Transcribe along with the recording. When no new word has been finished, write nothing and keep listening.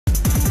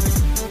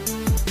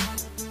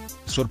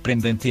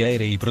Sorprendenti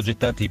aerei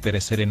progettati per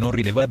essere non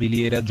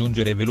rilevabili e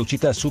raggiungere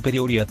velocità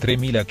superiori a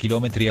 3000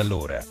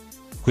 km/h.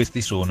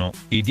 Questi sono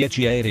i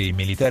 10 aerei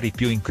militari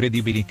più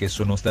incredibili che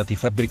sono stati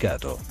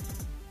fabbricati.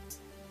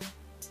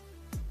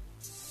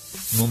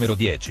 Numero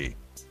 10.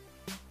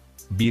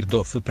 Bird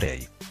of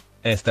Prey.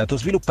 È stato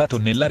sviluppato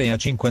nell'Area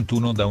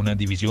 51 da una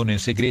divisione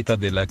segreta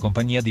della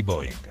compagnia di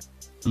Boeing.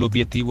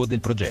 L'obiettivo del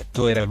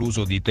progetto era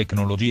l'uso di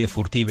tecnologie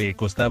furtive e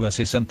costava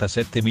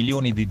 $67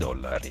 milioni.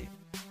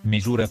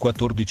 Misura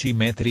 14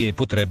 metri e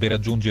potrebbe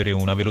raggiungere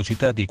una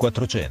velocità di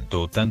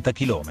 480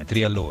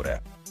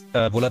 km/h.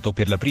 Ha volato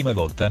per la prima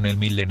volta nel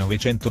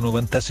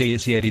 1996 e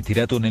si è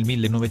ritirato nel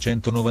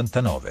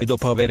 1999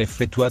 dopo aver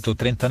effettuato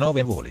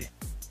 39 voli.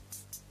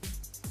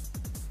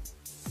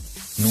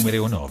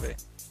 Numero 9.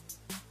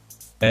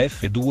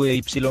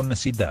 F-2Y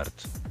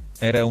Siddharth.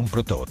 Era un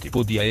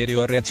prototipo di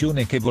aereo a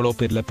reazione che volò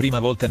per la prima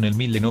volta nel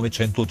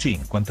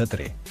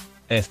 1953.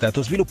 È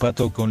stato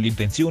sviluppato con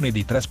l'intenzione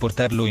di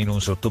trasportarlo in un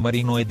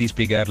sottomarino e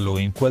dispiegarlo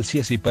in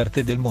qualsiasi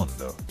parte del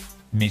mondo.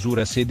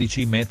 Misura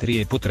 16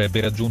 metri e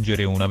potrebbe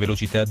raggiungere una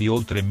velocità di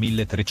oltre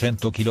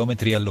 1300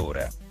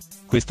 km/h.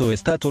 Questo è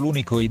stato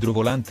l'unico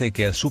idrovolante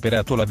che ha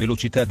superato la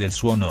velocità del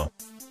suono.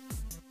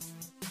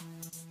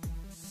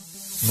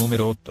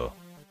 Numero 8.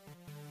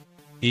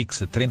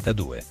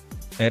 X-32.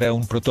 Era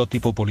un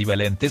prototipo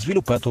polivalente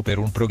sviluppato per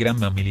un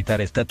programma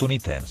militare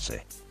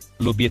statunitense.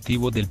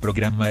 L'obiettivo del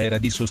programma era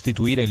di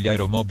sostituire gli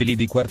aeromobili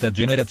di quarta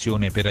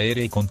generazione per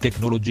aerei con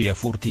tecnologia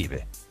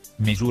furtive.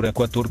 Misura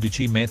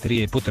 14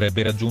 metri e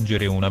potrebbe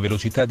raggiungere una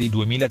velocità di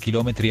 2000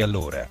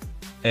 km/h.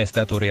 È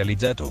stato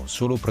realizzato un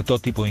solo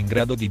prototipo in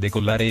grado di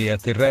decollare e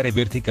atterrare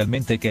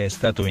verticalmente che è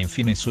stato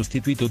infine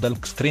sostituito dal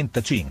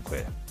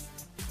X-35.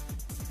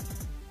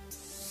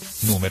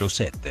 Numero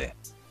 7.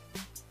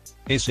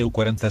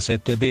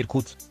 Su-47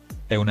 Berkut.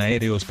 È un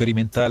aereo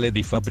sperimentale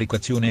di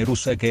fabbricazione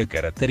russa che è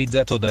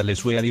caratterizzato dalle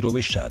sue ali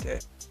rovesciate.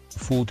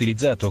 Fu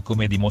utilizzato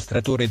come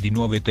dimostratore di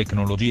nuove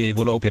tecnologie e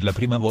volò per la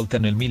prima volta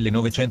nel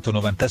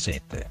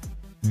 1997.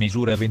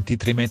 Misura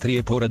 23 metri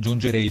e può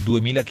raggiungere i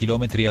 2000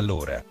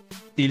 km/h.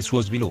 Il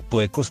suo sviluppo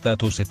è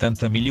costato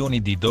 $70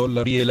 milioni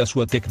e la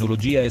sua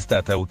tecnologia è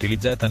stata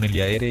utilizzata negli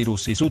aerei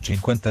russi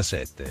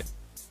Su-57.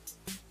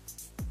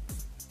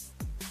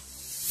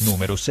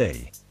 Numero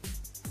 6.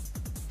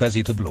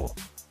 Pasit Blue.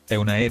 È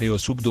un aereo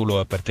subdolo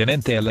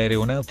appartenente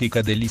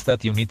all'aeronautica degli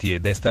Stati Uniti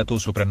ed è stato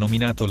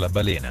soprannominato la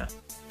balena.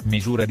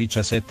 Misura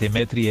 17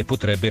 metri e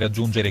potrebbe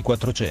raggiungere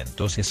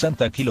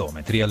 460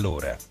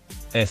 km/h.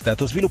 È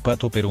stato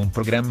sviluppato per un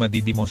programma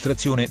di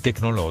dimostrazione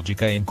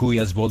tecnologica in cui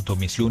ha svolto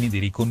missioni di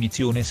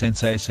ricognizione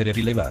senza essere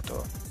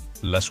rilevato.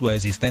 La sua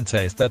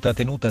esistenza è stata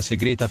tenuta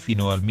segreta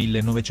fino al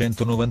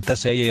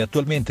 1996 e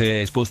attualmente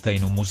è esposta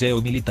in un museo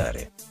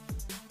militare.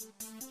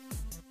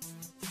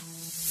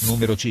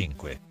 Numero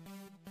 5.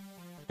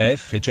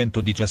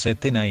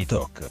 F-117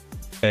 Nighthawk.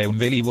 È un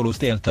velivolo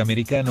stealth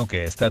americano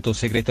che è stato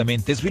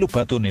segretamente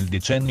sviluppato nel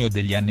decennio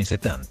degli anni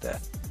 70.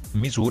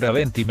 Misura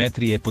 20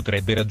 metri e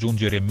potrebbe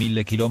raggiungere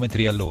 1000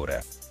 km/h.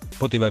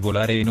 Poteva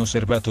volare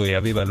inosservato e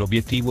aveva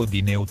l'obiettivo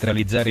di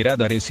neutralizzare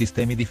radar e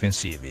sistemi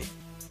difensivi.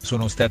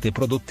 Sono state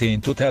prodotte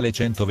in totale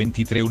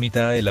 123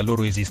 unità e la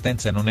loro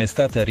esistenza non è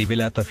stata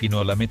rivelata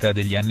fino alla metà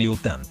degli anni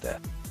 80.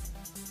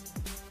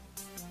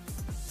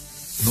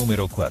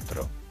 Numero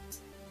 4.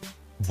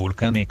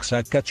 Vulcan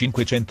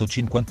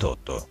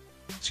XH558.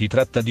 Si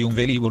tratta di un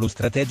velivolo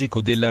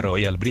strategico della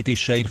Royal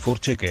British Air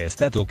Force che è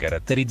stato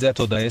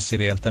caratterizzato da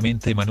essere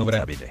altamente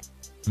manovrabile.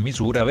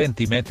 Misura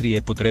 20 metri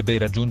e potrebbe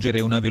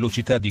raggiungere una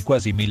velocità di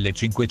quasi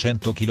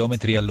 1500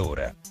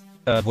 km/h.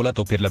 Ha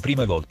volato per la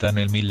prima volta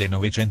nel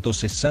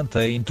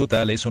 1960 e in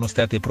totale sono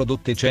state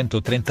prodotte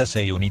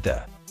 136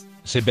 unità.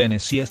 Sebbene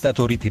sia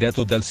stato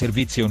ritirato dal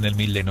servizio nel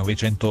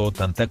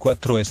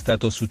 1984 è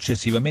stato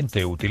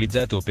successivamente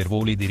utilizzato per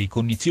voli di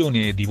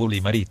ricognizione e di voli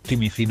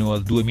marittimi fino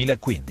al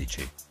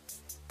 2015.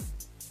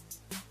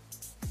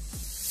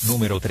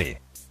 Numero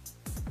 3.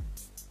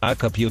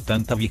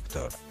 HP-80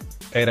 Victor.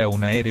 Era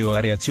un aereo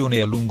a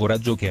reazione a lungo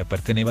raggio che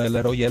apparteneva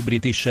alla Royal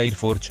British Air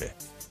Force.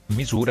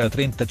 Misura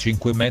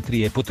 35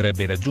 metri e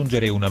potrebbe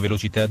raggiungere una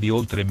velocità di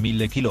oltre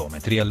 1000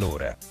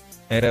 km/h.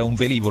 Era un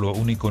velivolo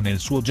unico nel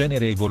suo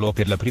genere e volò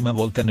per la prima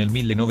volta nel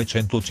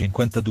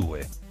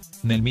 1952.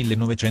 Nel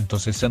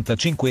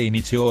 1965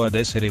 iniziò ad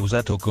essere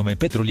usato come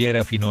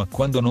petroliera fino a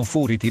quando non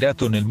fu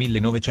ritirato nel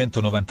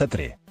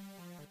 1993.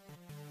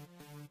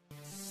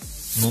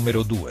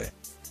 Numero 2.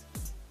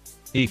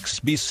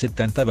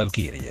 XB-70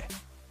 Valkyrie.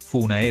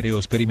 Fu un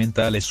aereo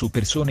sperimentale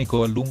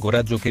supersonico a lungo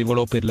raggio che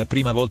volò per la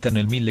prima volta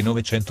nel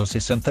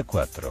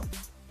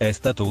 1964. È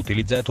stato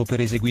utilizzato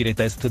per eseguire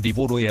test di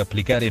volo e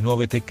applicare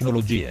nuove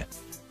tecnologie.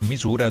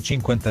 Misura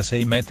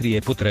 56 metri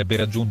e potrebbe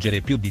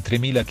raggiungere più di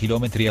 3000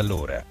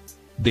 km/h.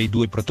 Dei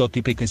due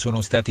prototipi che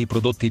sono stati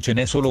prodotti ce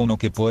n'è solo uno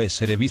che può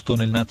essere visto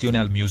nel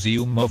National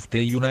Museum of the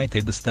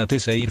United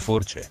States Air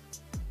Force.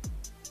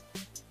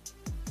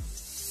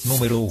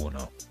 Numero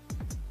 1.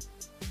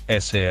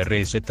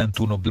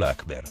 SR-71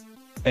 Black Bear.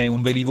 È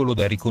un velivolo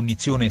da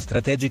ricognizione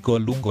strategico a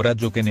lungo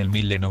raggio che nel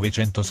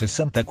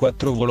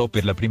 1964 volò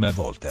per la prima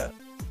volta.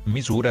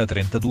 Misura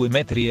 32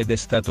 metri ed è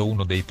stato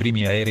uno dei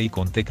primi aerei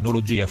con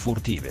tecnologia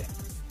furtive.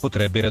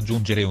 Potrebbe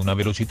raggiungere una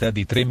velocità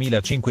di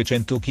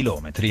 3.500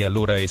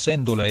 km/h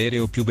essendo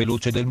l'aereo più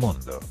veloce del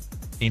mondo.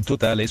 In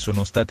totale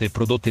sono state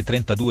prodotte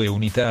 32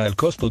 unità al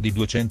costo di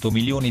 $200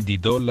 milioni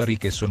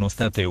che sono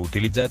state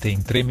utilizzate in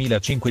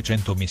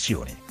 3.500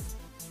 missioni.